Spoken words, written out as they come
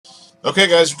Okay,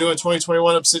 guys, we're doing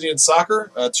 2021 Obsidian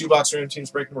Soccer, two-box random teams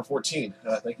break number 14.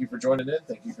 Thank you for joining in.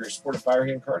 Thank you for your support of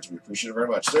Firehand Cards. We appreciate it very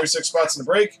much. 36 spots in the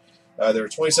break. There are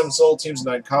 27 sold teams and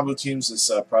 9 combo teams. This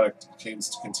product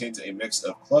contains a mix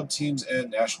of club teams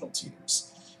and national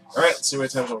teams. All right, let's see how many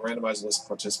times we'll randomize the list of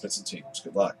participants and teams.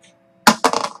 Good luck.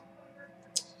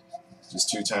 Just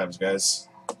 2 times, guys.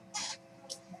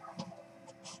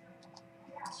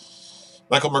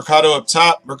 Michael Mercado up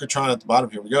top, Mercatron at the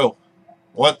bottom. Here we go.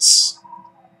 Once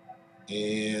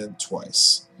and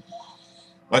twice.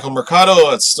 Michael Mercado,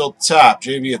 it's still top.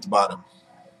 JV at the bottom.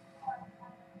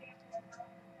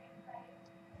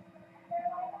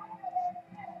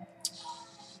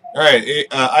 All right,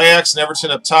 Ajax and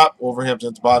Everton up top. Wolverhampton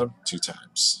at the bottom. 2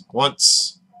 times.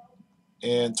 Once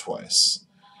and twice.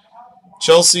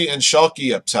 Chelsea and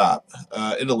Schalke up top.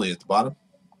 Italy at the bottom.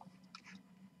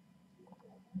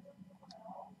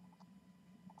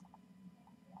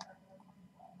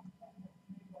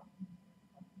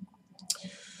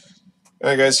 All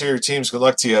right, guys, here are your teams. Good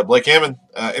luck to you. Blake Hammond,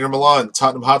 Inter Milan,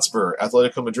 Tottenham Hotspur,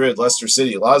 Atletico Madrid, Leicester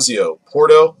City, Lazio,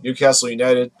 Porto, Newcastle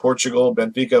United, Portugal,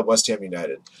 Benfica, West Ham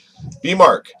United.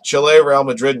 B-Mark, Chile, Real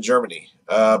Madrid, and Germany.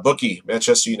 Bookie,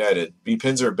 Manchester United. B.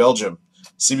 Pinzer, Belgium.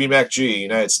 CB Mac G,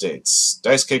 United States.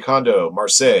 Dice K. Kondo,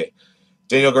 Marseille.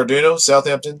 Daniel Garduno,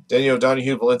 Southampton. Daniel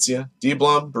Donahue, Valencia. D.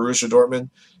 Blum, Borussia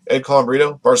Dortmund. Ed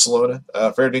Colombrito, Barcelona.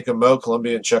 Ferdinand Mo,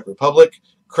 Colombia and Czech Republic.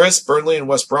 Chris, Burnley and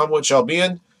West Bromwich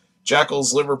Albion.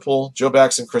 Jackals, Liverpool. Joe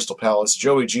Baxton, Crystal Palace.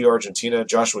 Joey G, Argentina.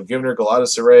 Joshua Givner,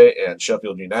 Galatasaray and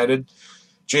Sheffield United.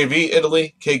 JV,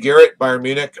 Italy. K. Garrett, Bayern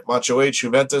Munich. Macho H,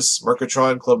 Juventus.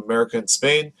 Mercatron, Club America in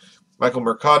Spain. Michael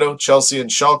Mercado, Chelsea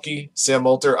and Schalke. Sam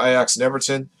Molter, Ajax and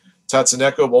Everton.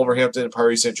 Tatsuneko, Wolverhampton and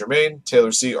Paris Saint-Germain.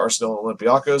 Taylor C, Arsenal and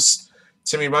Olympiacos.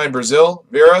 Timmy Mine, Brazil.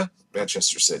 Vera,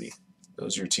 Manchester City.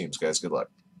 Those are your teams, guys. Good luck.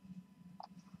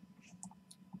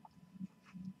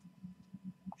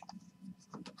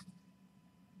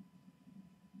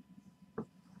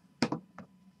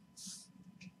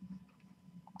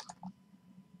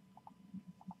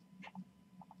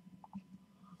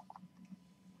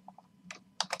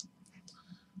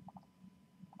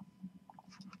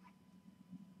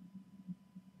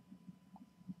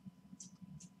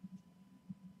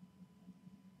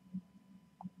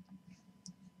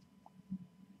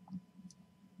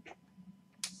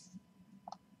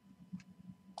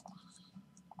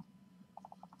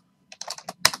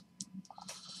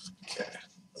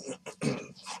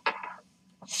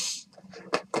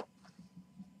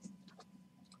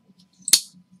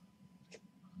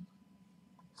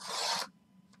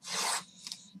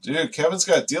 Dude, Kevin's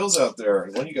got deals out there.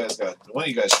 One of you guys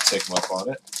should take him up on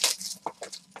it.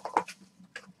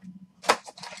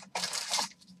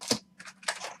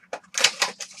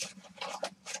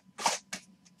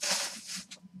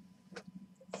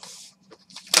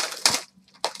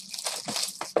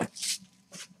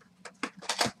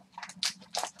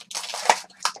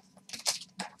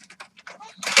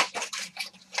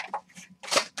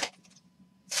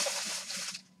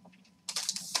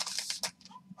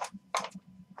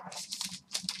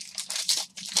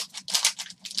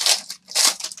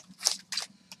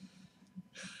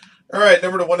 All right,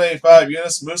 number to 195,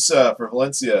 Yunus Musa for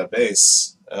Valencia,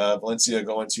 base. Valencia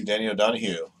going to Daniel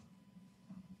Donahue.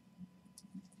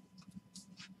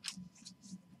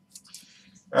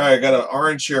 All right, got an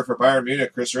orange here for Bayern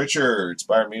Munich, Chris Richards.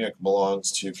 Bayern Munich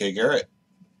belongs to K. Garrett.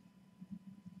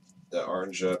 The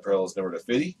orange pearl is number to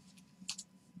 50.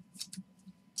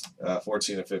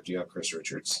 14 to 50 on Chris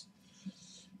Richards.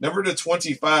 Number to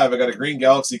 25, I got a green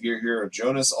Galaxy gear here of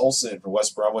Jonas Olsen for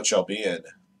West Bromwich Albion.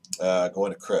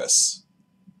 Going to Chris.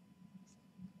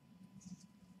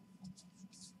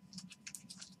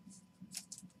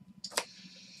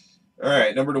 All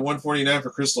right, number to 149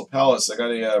 for Crystal Palace. I got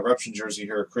a Eruption jersey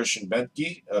here, Christian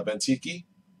Benteke,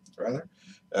 rather.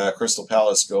 Crystal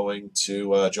Palace going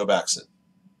to Joe Baxton.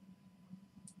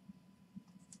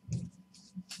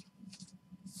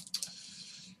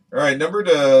 All right, number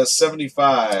to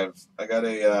 75. I got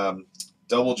a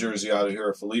double jersey out of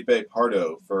here, Felipe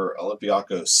Pardo for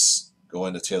Olympiacos,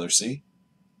 going to Taylor C.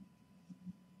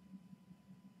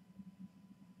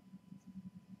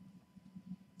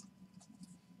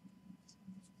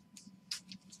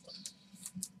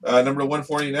 Number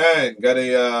 149, got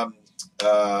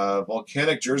a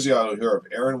volcanic jersey out of here of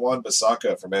Aaron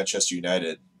Wan-Bissaka for Manchester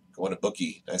United, going to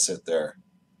Bookie. Nice hit there.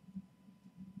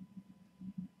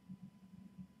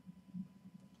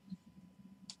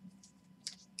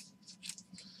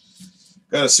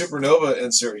 Got a Supernova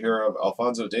insert here of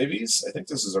Alphonso Davies. I think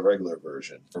this is a regular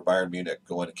version for Bayern Munich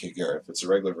going to K. Garrett. If it's a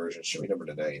regular version, show me number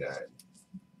to 99.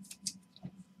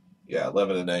 Yeah,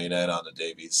 11 to 99 on the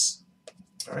Davies.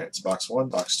 All right, it's box 1,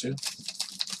 box 2.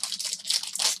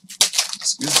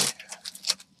 Excuse me.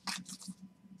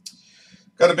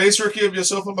 Got a base rookie of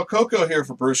Yusufa Moukoko here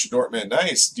for Borussia Dortmund.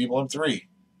 Nice. D1-3.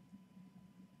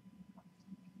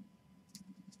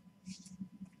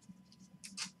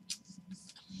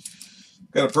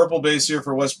 Got a purple base here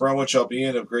for West Bromwich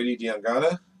Albion of Grady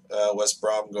Diangana. West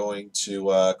Brom going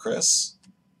to Chris.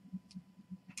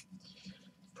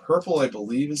 Purple, I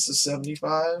believe, is the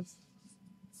 75.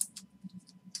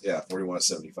 Yeah,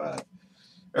 41/75.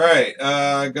 All right,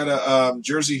 got a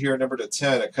jersey here, number to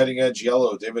 10, a cutting edge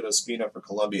yellow, David Ospina for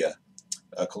Colombia.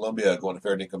 Colombia going to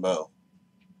Ferdinand Mo.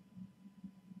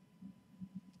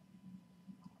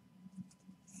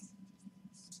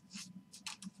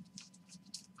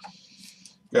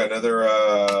 Got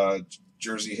another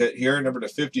jersey hit here, number to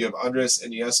 50 of Andres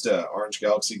Iniesta, Orange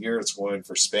Galaxy gear. It's going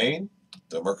for Spain,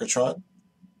 the Mercatron.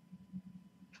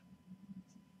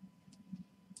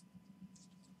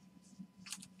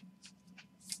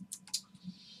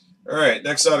 All right,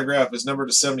 next autograph is number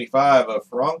to 75 of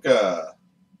Franca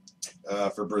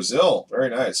for Brazil. Very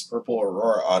nice. Purple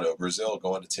Aurora auto. Brazil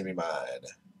going to Timmy Mine.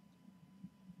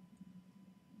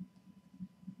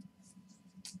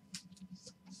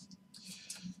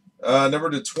 Number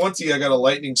to 20, I got a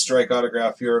lightning strike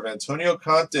autograph here of Antonio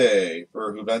Conte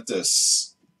for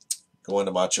Juventus. Going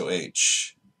to Macho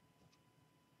H.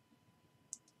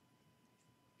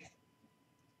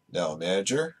 Now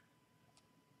manager.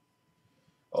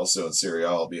 Also in Serie A,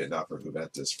 albeit not for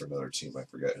Juventus, for another team. I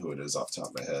forget who it is off the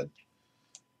top of my head.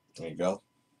 There you go.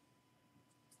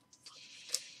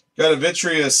 Got a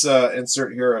vitreous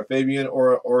insert here of Fabian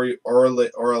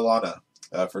Orellana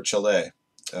for Chile.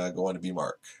 Going to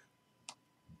B-Mark.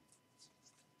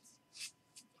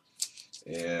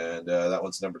 And that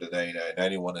one's numbered to 99.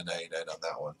 91 and 99 on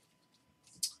that one.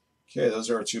 Okay, those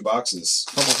are our 2 boxes.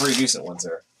 A couple pretty decent ones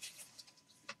there.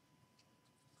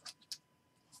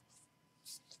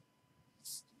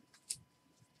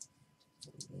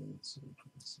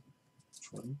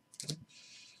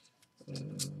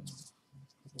 And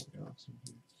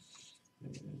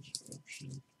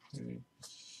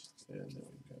then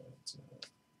we got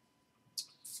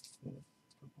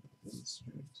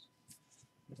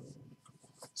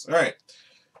all right.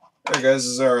 All right, guys, this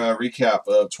is our recap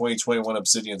of 2021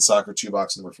 Obsidian Soccer 2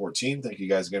 box number 14. Thank you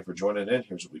guys again for joining in.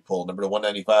 Here's what we pulled. Number to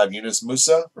 195, Yunus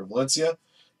Musa for Valencia.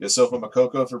 Yusufa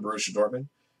Moukoko for Borussia Dortmund.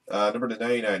 Number to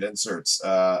 99, inserts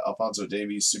Alphonso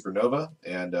Davies Supernova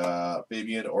and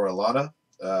Fabian Orellana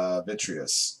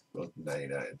Vitreous, both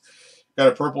 99. Got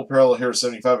a purple parallel here,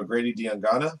 75 of Grady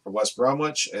Diangana for West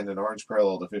Bromwich, and an orange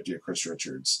parallel to 50 of Chris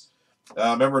Richards.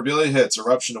 Memorabilia hits,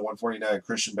 Eruption to 149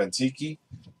 Christian Benteke.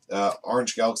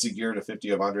 Orange Galaxy gear to 50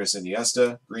 of Andres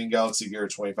Iniesta. Green Galaxy gear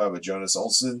 25 of Jonas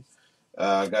Olsen.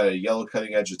 Got a yellow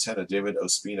cutting edge of 10 of David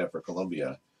Ospina for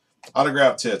Colombia.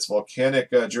 Autographed hits,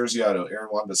 Volcanic jersey auto, Aaron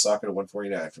Wan-Bissaka to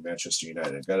 149 for Manchester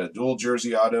United. Got a dual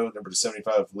jersey auto, number to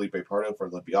 75 of Felipe Pardo for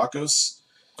Olympiacos.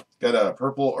 Got a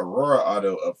purple Aurora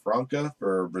auto of Franca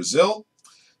for Brazil.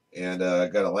 And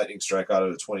got a lightning strike auto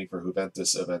to 20 for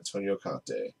Juventus of Antonio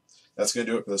Conte. That's going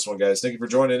to do it for this one, guys. Thank you for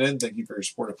joining in. Thank you for your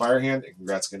support of Firehand. And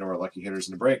congrats again to our lucky hitters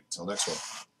in the break. Until next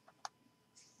one.